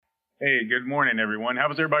Hey, good morning, everyone. How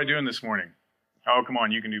was everybody doing this morning? Oh, come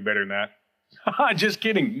on, you can do better than that. Just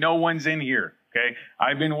kidding. No one's in here, okay?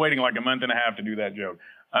 I've been waiting like a month and a half to do that joke.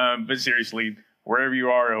 But seriously, wherever you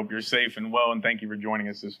are, I hope you're safe and well, and thank you for joining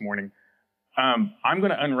us this morning. I'm going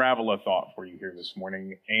to unravel a thought for you here this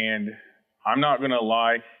morning, and I'm not going to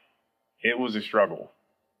lie, it was a struggle,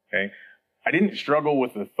 okay? I didn't struggle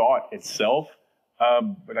with the thought itself,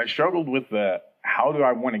 but I struggled with how do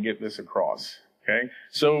I want to get this across, okay?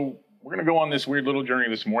 So we're going to go on this weird little journey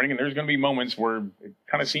this morning, and there's going to be moments where it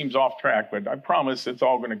kind of seems off track, but I promise it's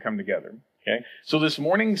all going to come together, okay? So this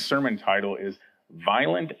morning's sermon title is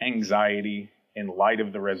Violent Anxiety in Light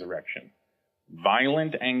of the Resurrection.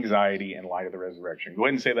 Violent Anxiety in Light of the Resurrection. Go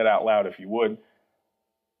ahead and say that out loud if you would,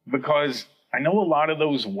 because I know a lot of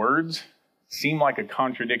those words seem like a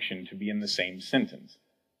contradiction to be in the same sentence,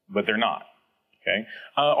 but they're not, okay?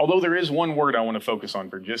 Although there is one word I want to focus on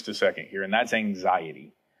for just a second here, and that's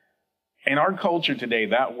anxiety. In our culture today,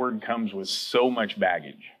 that word comes with so much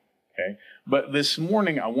baggage, okay? But this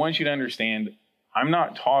morning, I want you to understand, I'm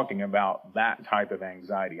not talking about that type of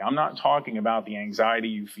anxiety. I'm not talking about the anxiety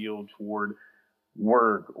you feel toward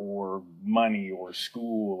work or money or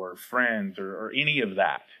school or friends or any of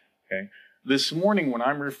that, okay? This morning, when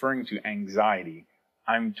I'm referring to anxiety,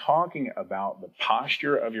 I'm talking about the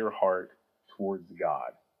posture of your heart towards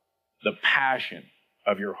God, the passion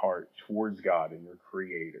of your heart towards God and your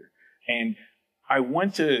Creator. And I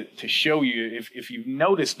want to show you, if you've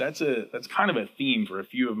noticed, that's kind of a theme for a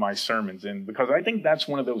few of my sermons. And because I think that's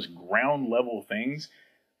one of those ground level things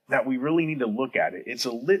that we really need to look at it. It's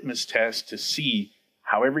a litmus test to see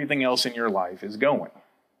how everything else in your life is going.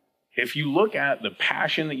 If you look at the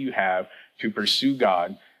passion that you have to pursue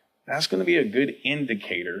God, that's going to be a good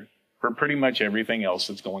indicator for pretty much everything else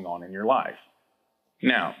that's going on in your life.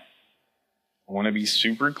 Now, I want to be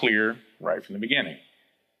super clear right from the beginning.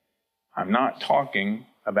 I'm not talking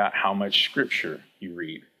about how much scripture you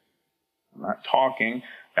read. I'm not talking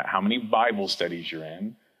about how many Bible studies you're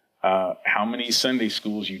in, how many Sunday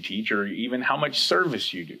schools you teach, or even how much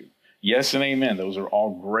service you do. Yes and amen. Those are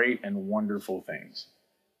all great and wonderful things.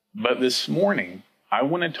 But this morning, I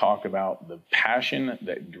want to talk about the passion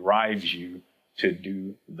that drives you to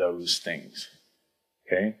do those things.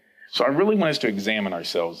 Okay? So I really want us to examine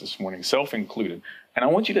ourselves this morning, self included. And I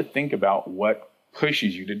want you to think about what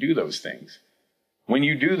pushes you to do those things. When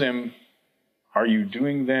you do them, are you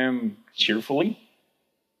doing them cheerfully?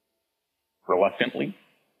 Reluctantly?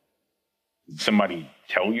 Did somebody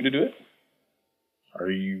tell you to do it?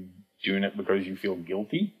 Are you doing it because you feel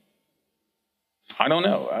guilty? I don't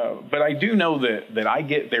know. But I do know that I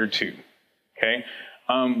get there too. Okay?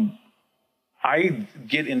 I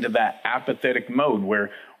get into that apathetic mode where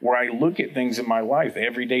I look at things in my life,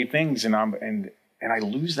 everyday things, and I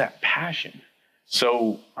lose that passion.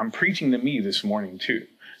 So I'm preaching to me this morning too.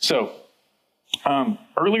 So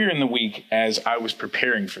earlier in the week, as I was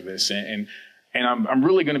preparing for this, and I'm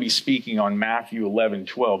really going to be speaking on Matthew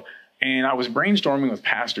 11:12, and I was brainstorming with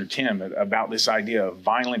Pastor Tim about this idea of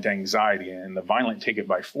violent anxiety and the violent take it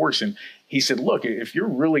by force. And he said, look, if you're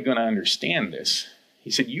really going to understand this,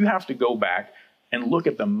 he said, you have to go back and look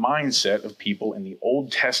at the mindset of people in the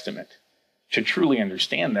Old Testament to truly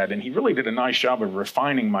understand that. And he really did a nice job of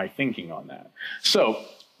refining my thinking on that. So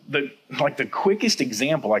the quickest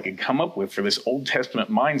example I could come up with for this Old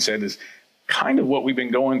Testament mindset is kind of what we've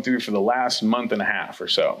been going through for the last month and a half or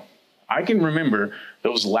so. I can remember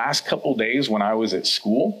those last couple days when I was at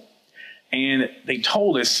school, and they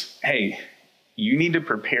told us, hey, you need to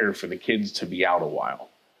prepare for the kids to be out a while.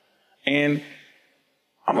 And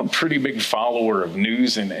I'm a pretty big follower of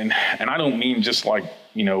news, and I don't mean just like,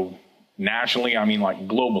 nationally, I mean like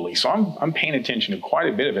globally. So I'm paying attention to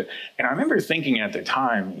quite a bit of it. And I remember thinking at the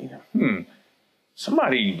time,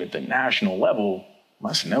 somebody at the national level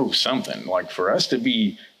must know something. Like for us to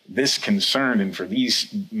be this concerned and for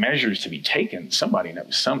these measures to be taken, somebody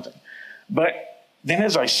knows something. But then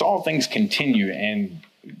as I saw things continue, and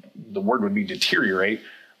the word would be deteriorate,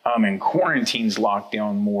 and quarantines locked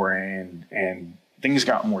down more and things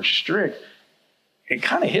got more strict, it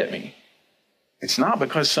kind of hit me. It's not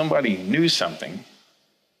because somebody knew something.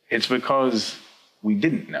 It's because we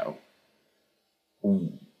didn't know.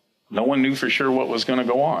 No one knew for sure what was going to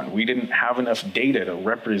go on. We didn't have enough data to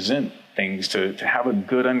represent things to have a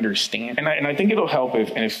good understanding. And I think it'll help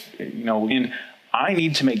if I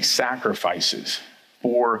need to make sacrifices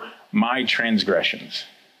for my transgressions.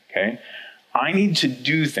 Okay? I need to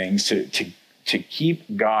do things to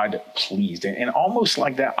keep God pleased. And almost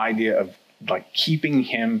like that idea of like keeping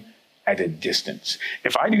him at a distance.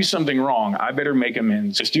 If I do something wrong, I better make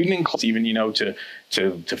amends. A student in class, even,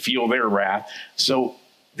 to feel their wrath. So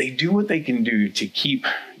they do what they can do to keep,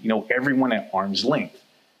 everyone at arm's length.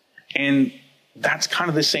 And that's kind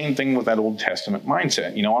of the same thing with that Old Testament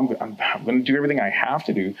mindset. I'm going to do everything I have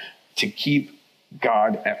to do to keep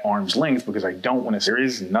God at arm's length because I don't want to. There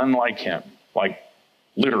is none like him. Like,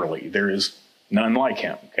 literally, there is none like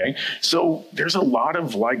him. Okay. So there's a lot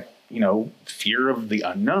of fear of the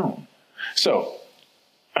unknown. So,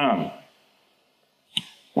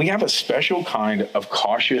 we have a special kind of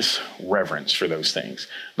cautious reverence for those things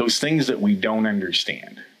that we don't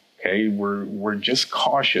understand. Okay, we're just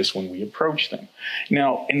cautious when we approach them.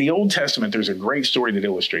 Now, in the Old Testament, there's a great story that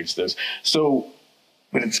illustrates this.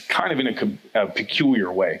 But it's kind of in a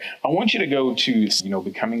peculiar way. I want you to go to,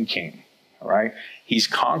 becoming king. All right, he's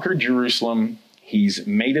conquered Jerusalem. He's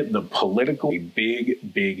made it the politically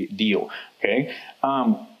big deal. Okay,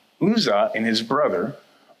 Uzzah and his brother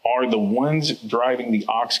are the ones driving the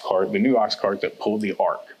ox cart, the new ox cart that pulled the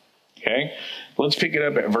ark. Okay, let's pick it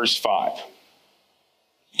up at verse 5.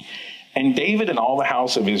 And David and all the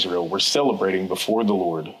house of Israel were celebrating before the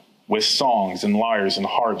Lord with songs and lyres and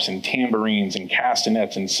harps and tambourines and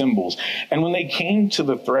castanets and cymbals. And when they came to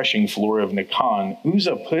the threshing floor of Nacon,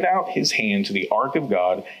 Uzzah put out his hand to the ark of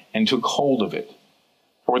God and took hold of it,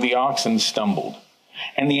 for the oxen stumbled.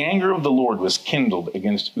 And the anger of the Lord was kindled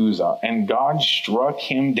against Uzzah, and God struck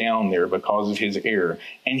him down there because of his error,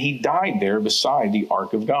 and he died there beside the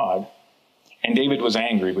ark of God. And David was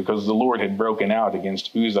angry because the Lord had broken out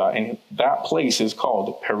against Uzzah, and that place is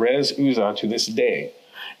called Perez Uzzah to this day.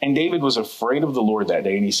 And David was afraid of the Lord that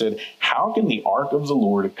day, and he said, "How can the ark of the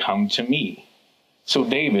Lord come to me?" So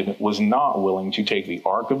David was not willing to take the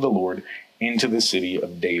ark of the Lord into the city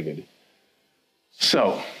of David.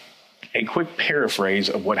 So, a quick paraphrase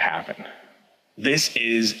of what happened. This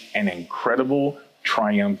is an incredible,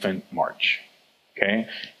 triumphant march. Okay?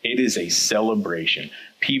 It is a celebration.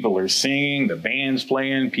 People are singing, the band's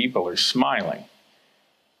playing, people are smiling.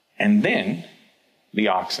 And then the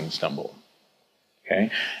oxen stumble.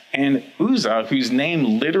 Okay? And Uzzah, whose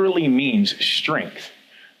name literally means strength,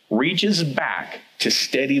 reaches back to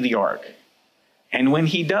steady the ark. And when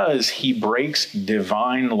he does, he breaks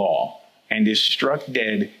divine law and is struck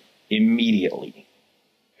dead immediately.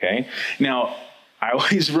 Okay? Now, I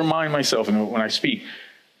always remind myself when I speak,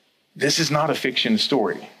 this is not a fiction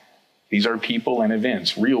story. These are people and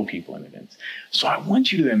events, real people and events. So I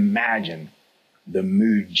want you to imagine the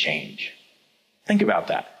mood change. Think about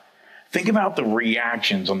that. Think about the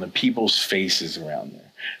reactions on the people's faces around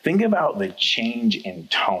there. Think about the change in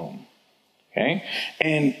tone. Okay?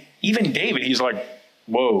 And even David, he's like,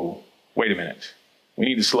 whoa, wait a minute. We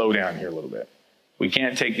need to slow down here a little bit. We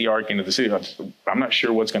can't take the ark into the city. I'm not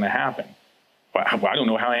sure what's going to happen. I don't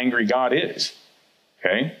know how angry God is.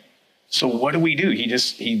 Okay? So what do?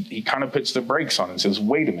 He kind of puts the brakes on and says,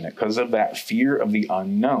 wait a minute, because of that fear of the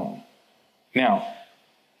unknown. Now,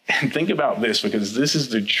 and think about this, because this is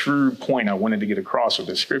the true point I wanted to get across with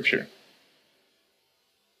this scripture.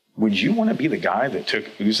 Would you want to be the guy that took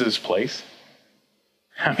Uzzah's place?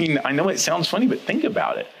 I mean, I know it sounds funny, but think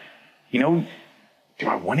about it. Do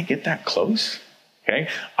I want to get that close? Okay.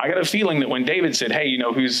 I got a feeling that when David said, hey,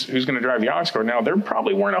 who's going to drive the ox cart now, there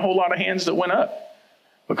probably weren't a whole lot of hands that went up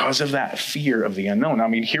because of that fear of the unknown. I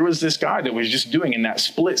mean, here was this guy that was just doing in that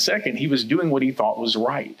split second, he was doing what he thought was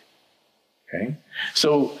right. Okay.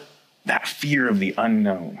 So that fear of the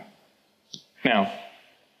unknown. Now,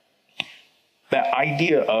 that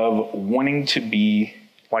idea of wanting to be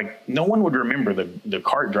like, no one would remember the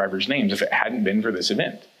cart driver's names if it hadn't been for this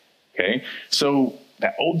event. Okay. So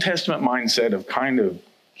that Old Testament mindset of kind of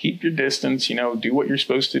keep your distance, do what you're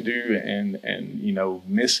supposed to do and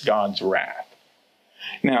miss God's wrath.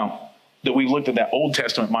 Now that we've looked at that Old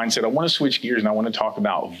Testament mindset, I want to switch gears and I want to talk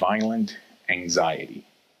about violent anxiety.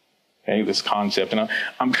 Okay, this concept. And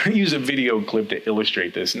I'm going to use a video clip to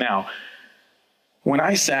illustrate this. Now, when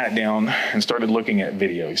I sat down and started looking at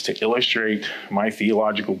videos to illustrate my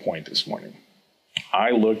theological point this morning, I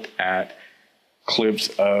looked at clips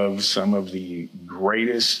of some of the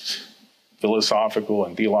greatest philosophical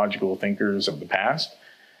and theological thinkers of the past.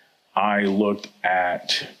 I looked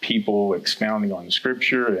at people expounding on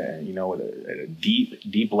scripture and, at a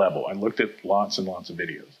deep level. I looked at lots and lots of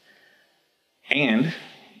videos. And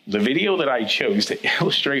the video that I chose to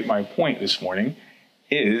illustrate my point this morning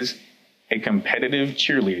is a competitive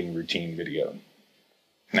cheerleading routine video.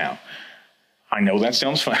 Now, I know that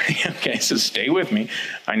sounds funny, okay, so stay with me.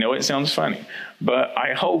 I know it sounds funny, but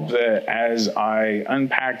I hope that as I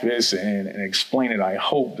unpack this and explain it, I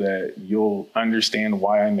hope that you'll understand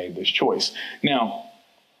why I made this choice. Now,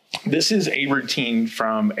 This is a routine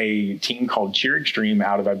from a team called Cheer Extreme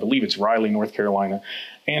out of, I believe it's Raleigh, North Carolina.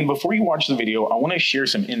 And before you watch the video, I want to share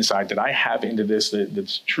some insight that I have into this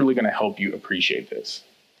that's truly going to help you appreciate this,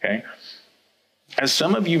 okay? As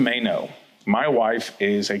some of you may know, my wife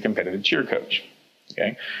is a competitive cheer coach,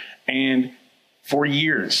 okay? And for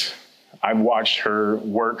years, I've watched her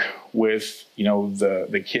work with,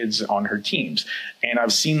 the kids on her teams. And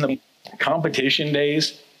I've seen the competition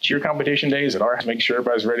days, cheer competition days at our house, make sure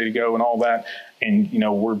everybody's ready to go and all that. And,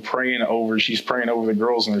 she's praying over the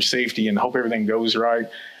girls and their safety and hope everything goes right.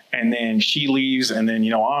 And then she leaves, and then,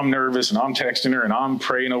 I'm nervous and I'm texting her and I'm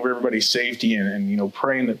praying over everybody's safety and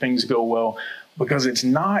praying that things go well, because it's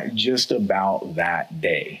not just about that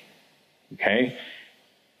day, okay?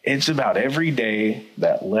 It's about every day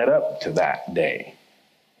that led up to that day.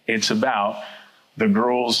 It's about the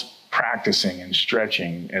girls practicing and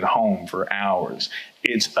stretching at home for hours.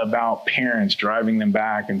 It's about parents driving them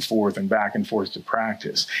back and forth to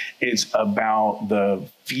practice. It's about the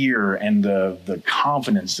fear and the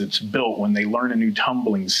confidence that's built when they learn a new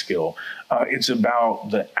tumbling skill. It's about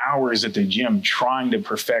the hours at the gym trying to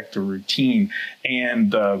perfect the routine, and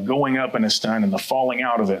the going up in a stunt and the falling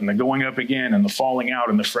out of it and the going up again and the falling out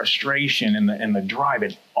and the frustration and the drive.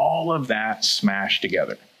 And all of that smashed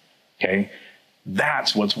together, okay?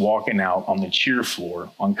 That's what's walking out on the cheer floor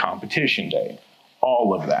on competition day.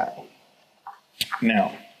 All of that.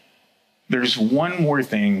 Now, there's one more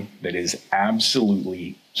thing that is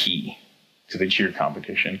absolutely key to the cheer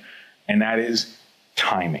competition, and that is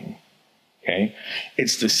timing, okay?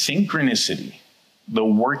 It's the synchronicity, the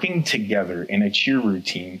working together in a cheer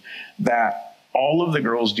routine that all of the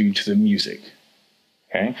girls do to the music.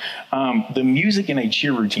 Okay, the music in a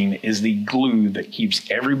cheer routine is the glue that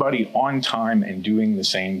keeps everybody on time and doing the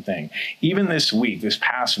same thing. Even this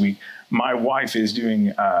past week, my wife is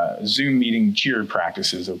doing Zoom meeting cheer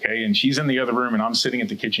practices, okay? And she's in the other room and I'm sitting at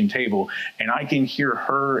the kitchen table, and I can hear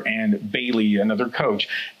her and Bailey, another coach,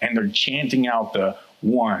 and they're chanting out the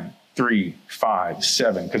 1, 3, 5,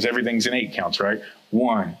 7, because everything's in 8 counts, right?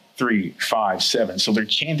 1, 3, 5, 7. So they're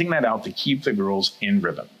chanting that out to keep the girls in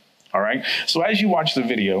rhythm. All right. So as you watch the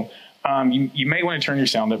video, you may want to turn your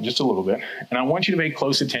sound up just a little bit. And I want you to pay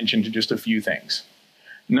close attention to just a few things.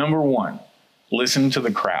 Number 1, listen to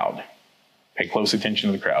the crowd. Pay close attention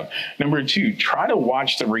to the crowd. Number 2, try to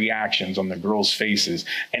watch the reactions on the girls' faces.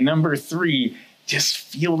 And number 3, just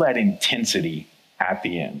feel that intensity at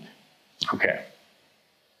the end. Okay.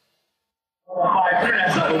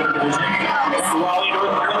 International Division, Raleigh,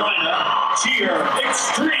 North Carolina, Cheer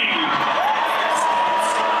Extreme.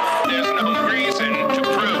 There's no reason to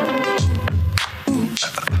prove.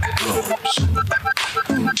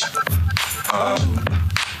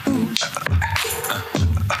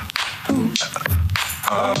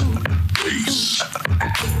 Peace.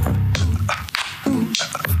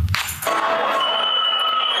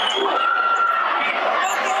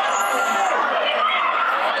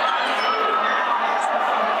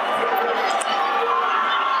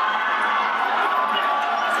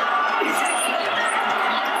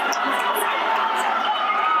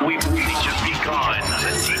 We've really just begun.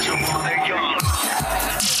 Let's teach them while they're young.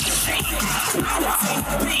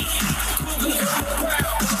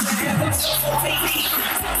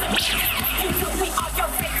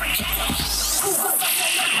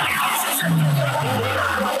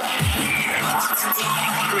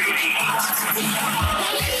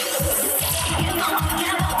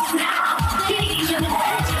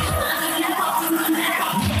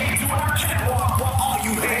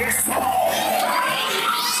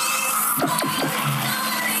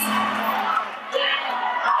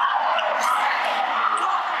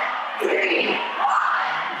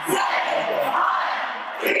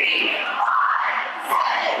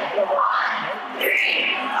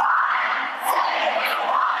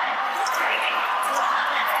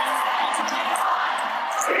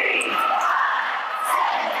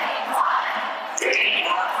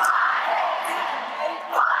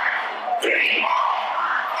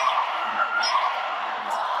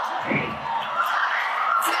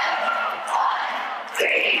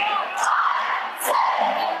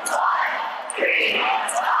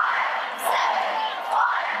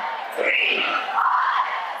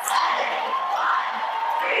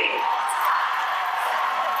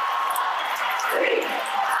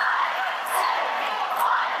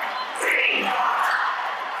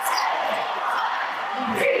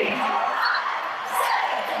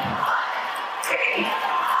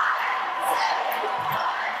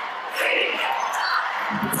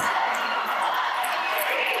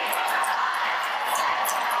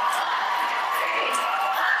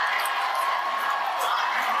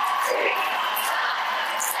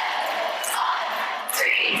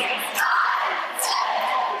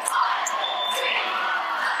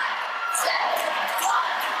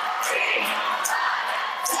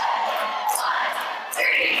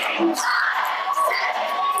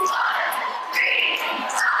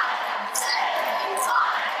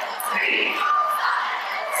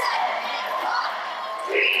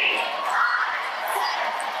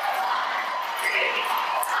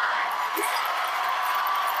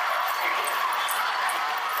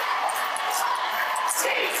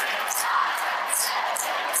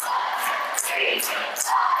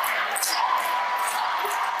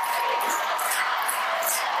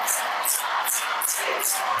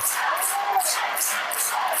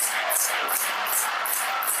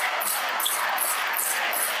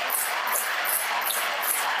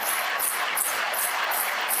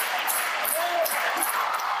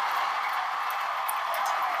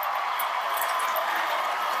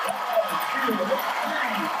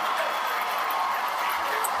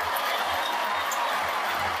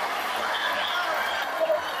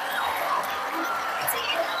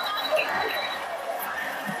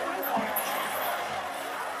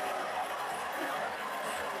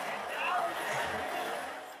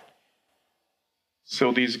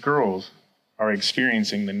 So these girls are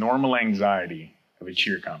experiencing the normal anxiety of a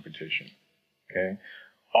cheer competition, okay?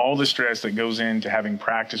 All the stress that goes into having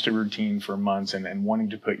practiced a routine for months and wanting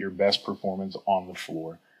to put your best performance on the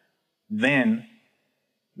floor. Then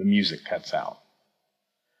the music cuts out.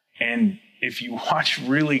 And if you watch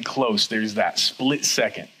really close, there's that split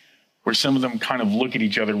second where some of them kind of look at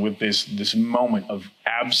each other with this moment of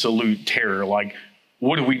absolute terror, like,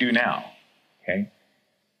 what do we do now? Okay?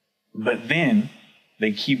 But then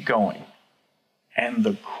they keep going. And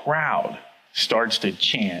the crowd starts to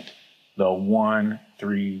chant the 1,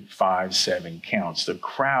 3, 5, 7 counts. The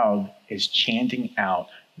crowd is chanting out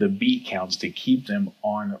the beat counts to keep them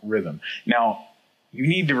on rhythm. Now, you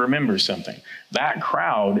need to remember something. That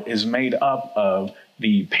crowd is made up of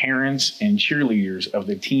the parents and cheerleaders of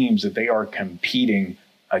the teams that they are competing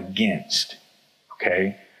against.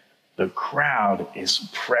 Okay? The crowd is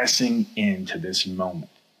pressing into this moment.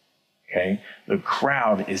 Okay? The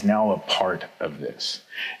crowd is now a part of this.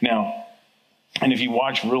 Now, and if you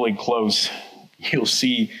watch really close, you'll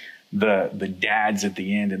see the dads at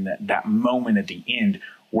the end and that moment at the end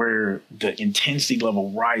where the intensity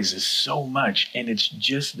level rises so much, and it's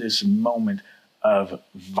just this moment of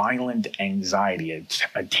violent anxiety,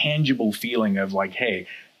 a tangible feeling of like, hey,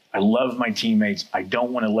 I love my teammates. I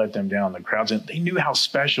don't want to let them down. The crowds, and they knew how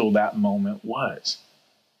special that moment was.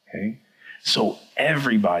 Okay? So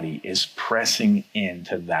everybody is pressing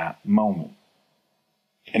into that moment.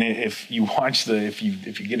 And if you watch if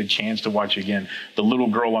you get a chance to watch again, the little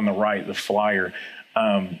girl on the right, the flyer,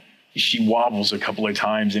 she wobbles a couple of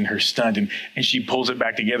times in her stunt and she pulls it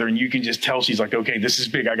back together, and you can just tell she's like, okay, this is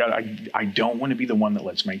big. I don't want to be the one that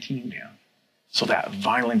lets my team down. So that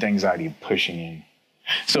violent anxiety of pushing in.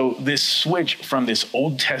 So this switch from this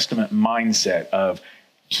Old Testament mindset of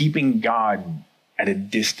keeping God at a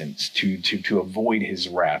distance to avoid his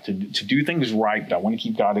wrath, to do things right, but I want to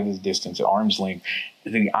keep God at his distance, at arm's length,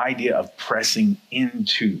 the idea of pressing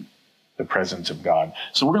into the presence of God.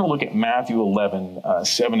 So we're going to look at Matthew 11,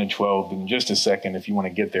 7 to 12 in just a second if you want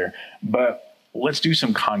to get there. But let's do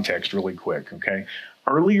some context really quick, okay?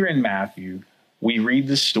 Earlier in Matthew, we read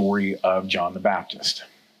the story of John the Baptist,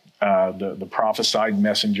 the prophesied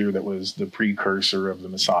messenger that was the precursor of the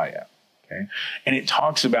Messiah, okay? And it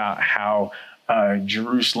talks about how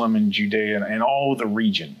Jerusalem and Judea and all the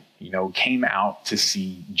region, came out to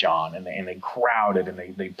see John, and they crowded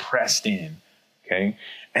and they pressed in, okay?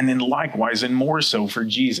 And then likewise, and more so for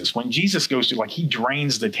Jesus, when Jesus goes to, he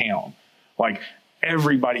drains the town,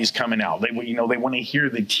 everybody's coming out. They want to hear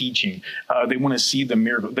the teaching. They want to see the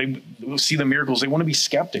miracle. They see the miracles. They want to be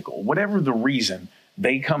skeptical. Whatever the reason,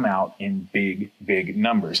 they come out in big, big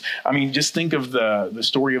numbers. I mean, just think of the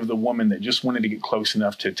story of the woman that just wanted to get close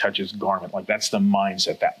enough to touch his garment. That's the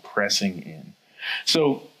mindset, that pressing in.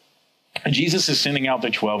 So Jesus is sending out the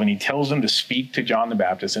 12, and he tells them to speak to John the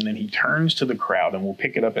Baptist, and then he turns to the crowd, and we'll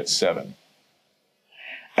pick it up at 7.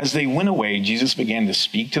 As they went away, Jesus began to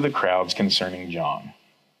speak to the crowds concerning John.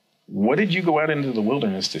 What did you go out into the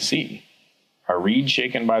wilderness to see? A reed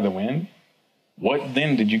shaken by the wind? What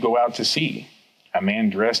then did you go out to see? A man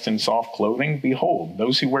dressed in soft clothing? Behold,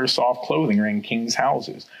 those who wear soft clothing are in kings'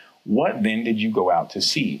 houses. What then did you go out to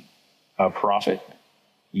see? A prophet?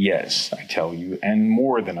 Yes, I tell you, and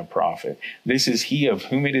more than a prophet. This is he of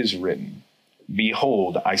whom it is written,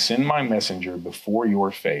 behold, I send my messenger before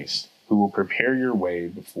your face, who will prepare your way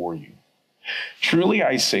before you. Truly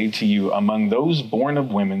I say to you, among those born of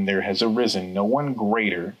women there has arisen no one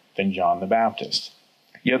greater than John the Baptist.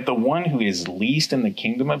 Yet the one who is least in the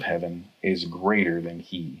kingdom of heaven is greater than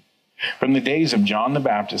he. From the days of John the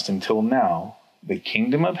Baptist until now, the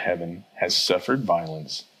kingdom of heaven has suffered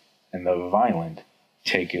violence, and the violent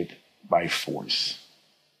take it by force.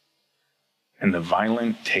 And the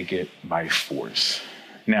violent take it by force.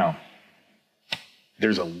 Now,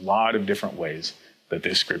 there's a lot of different ways that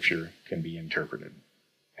this scripture can be interpreted,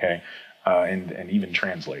 okay, and even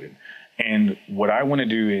translated. And what I want to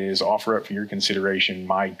do is offer up for your consideration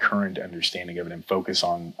my current understanding of it and focus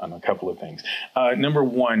on a couple of things. Number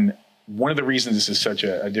one of the reasons this is such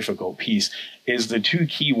a difficult piece is the two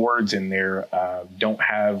key words in there don't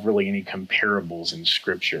have really any comparables in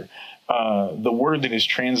Scripture. The word that is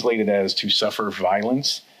translated as to suffer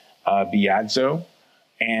violence, biadzo,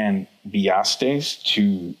 and biastes,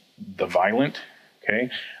 to the violent,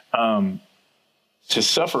 okay? To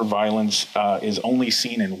suffer violence is only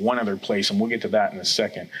seen in one other place, and we'll get to that in a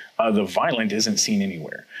second. The violent isn't seen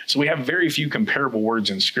anywhere. So we have very few comparable words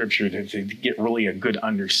in Scripture to get really a good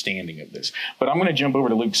understanding of this. But I'm going to jump over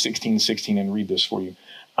to Luke 16:16 and read this for you.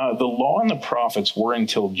 The law and the prophets were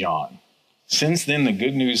until John. Since then, the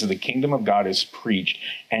good news of the kingdom of God is preached,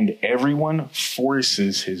 and everyone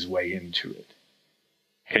forces his way into it.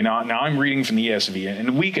 Okay, now I'm reading from the ESV,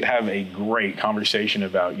 and we could have a great conversation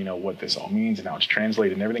about, what this all means and how it's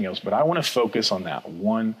translated and everything else, but I want to focus on that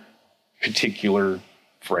one particular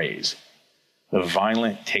phrase. The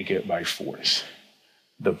violent take it by force.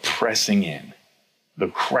 The pressing in, the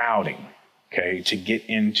crowding, okay, to get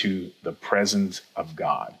into the presence of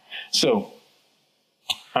God. So,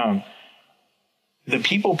 the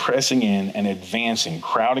people pressing in and advancing,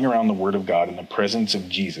 crowding around the word of God in the presence of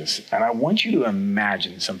Jesus. And I want you to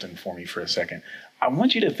imagine something for me for a second. I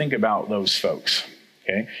want you to think about those folks,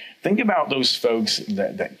 okay? Think about those folks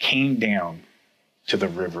that came down to the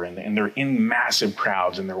river and they're in massive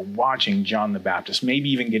crowds and they're watching John the Baptist,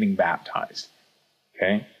 maybe even getting baptized,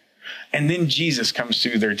 okay? And then Jesus comes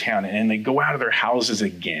through their town and they go out of their houses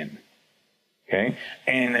again. Okay,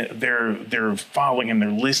 and they're following him, they're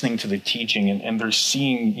listening to the teaching, and they're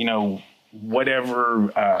seeing,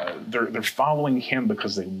 whatever, they're following him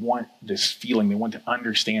because they want this feeling, they want to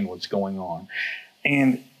understand what's going on.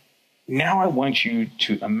 And now I want you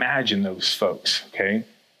to imagine those folks, okay?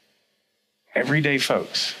 Everyday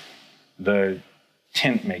folks, the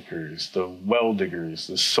tent makers, the well diggers,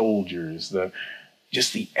 the soldiers,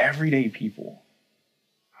 just the everyday people.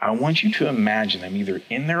 I want you to imagine them either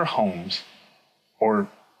in their homes or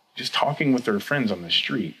just talking with their friends on the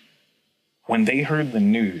street when they heard the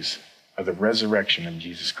news of the resurrection of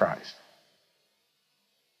Jesus Christ.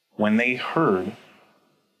 When they heard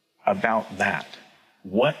about that,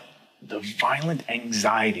 what the violent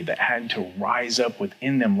anxiety that had to rise up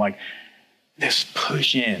within them, like this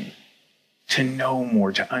push in to know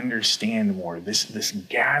more, to understand more, this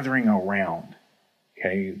gathering around,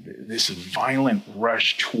 okay, this violent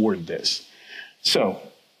rush toward this. So,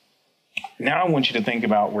 now I want you to think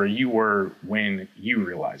about where you were when you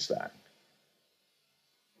realized that.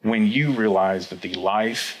 When you realized that the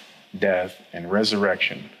life, death, and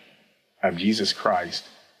resurrection of Jesus Christ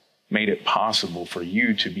made it possible for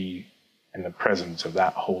you to be in the presence of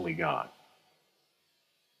that holy God.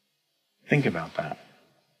 Think about that.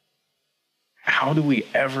 How do we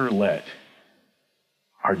ever let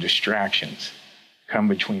our distractions come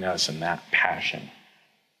between us and that passion?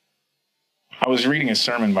 I was reading a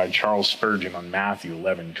sermon by Charles Spurgeon on Matthew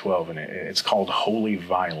 11:12, and it's called Holy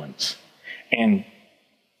Violence. And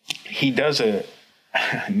he does a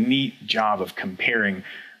neat job of comparing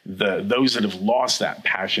those that have lost that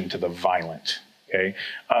passion to the violent, okay?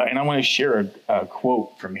 And I want to share a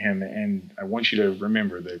quote from him, and I want you to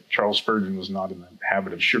remember that Charles Spurgeon was not in the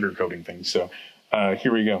habit of sugarcoating things. So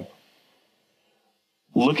here we go.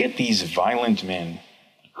 Look at these violent men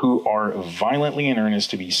who are violently in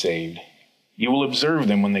earnest to be saved. You will observe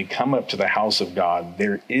them when they come up to the house of God.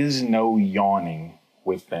 There is no yawning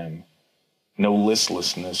with them, no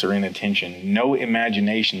listlessness or inattention, no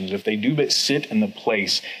imagination that if they do but sit in the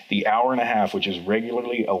place the hour and a half which is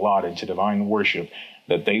regularly allotted to divine worship,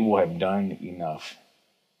 that they will have done enough.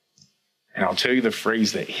 And I'll tell you the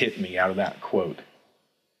phrase that hit me out of that quote.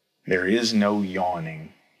 There is no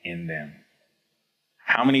yawning in them.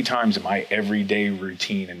 How many times in my everyday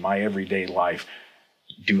routine, in my everyday life,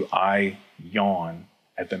 do I yawn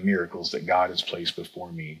at the miracles that God has placed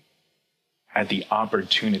before me, at the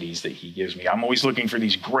opportunities that he gives me? I'm always looking for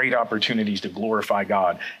these great opportunities to glorify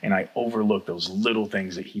God, and I overlook those little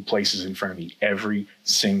things that he places in front of me every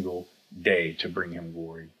single day to bring him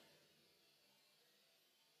glory.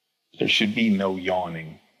 There should be no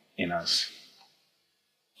yawning in us.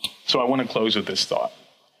 So I want to close with this thought.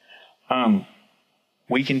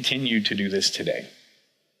 We continue to do this today.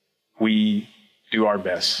 We do our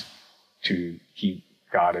best to keep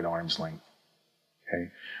God at arm's length.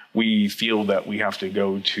 Okay? We feel that we have to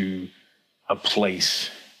go to a place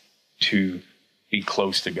to be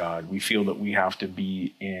close to God. We feel that we have to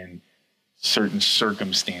be in certain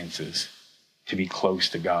circumstances to be close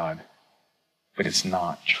to God, but it's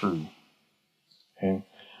not true. Okay?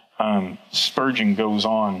 Spurgeon goes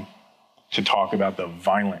on to talk about the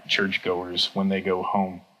violent churchgoers when they go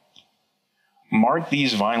home. Mark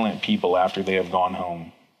these violent people after they have gone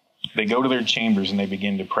home. They go to their chambers and they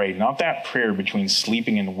begin to pray. Not that prayer between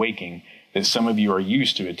sleeping and waking that some of you are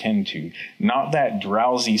used to attend to. Not that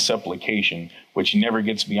drowsy supplication which never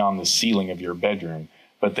gets beyond the ceiling of your bedroom.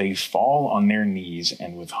 But they fall on their knees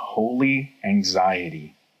and with holy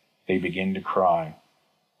anxiety they begin to cry,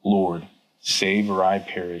 Lord, save or I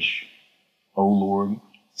perish. O Lord,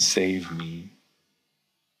 save me.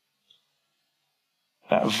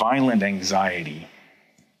 That violent anxiety,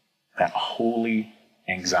 that holy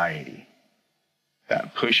anxiety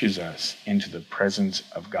that pushes us into the presence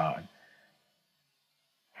of God.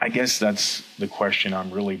 I guess that's the question I'm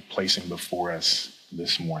really placing before us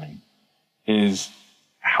this morning, is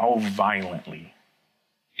how violently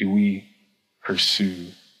do we pursue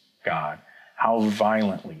God? How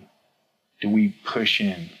violently do we push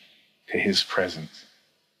in to his presence,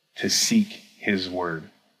 to seek his word,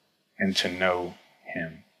 and to know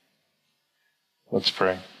him? Let's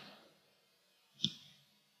pray.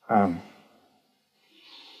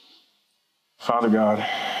 Father God,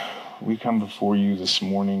 we come before you this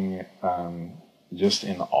morning just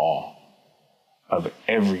in awe of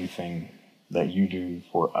everything that you do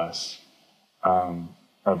for us,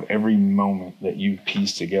 of every moment that you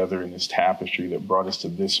pieced together in this tapestry that brought us to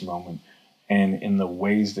this moment, and in the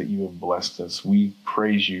ways that you have blessed us. We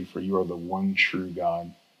praise you, for you are the one true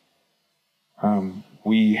God.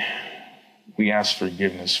 We ask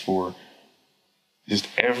forgiveness for just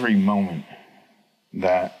every moment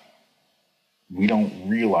that we don't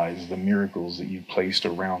realize the miracles that you placed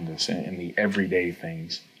around us in the everyday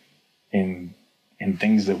things, in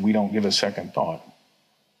things that we don't give a second thought.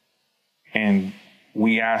 And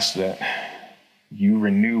we ask that you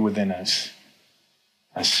renew within us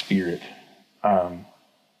a spirit of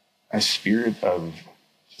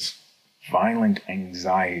just violent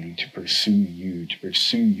anxiety to pursue you, to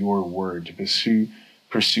pursue your word, to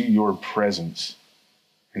pursue your presence,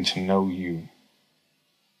 and to know you.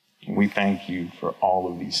 We thank you for all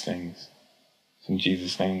of these things. In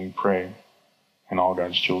Jesus' name we pray. And all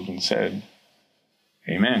God's children said,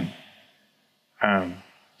 amen.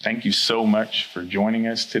 Thank you so much for joining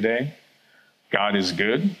us today. God is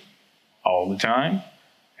good all the time,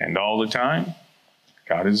 and all the time,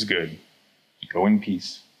 God is good. Go in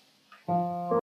peace.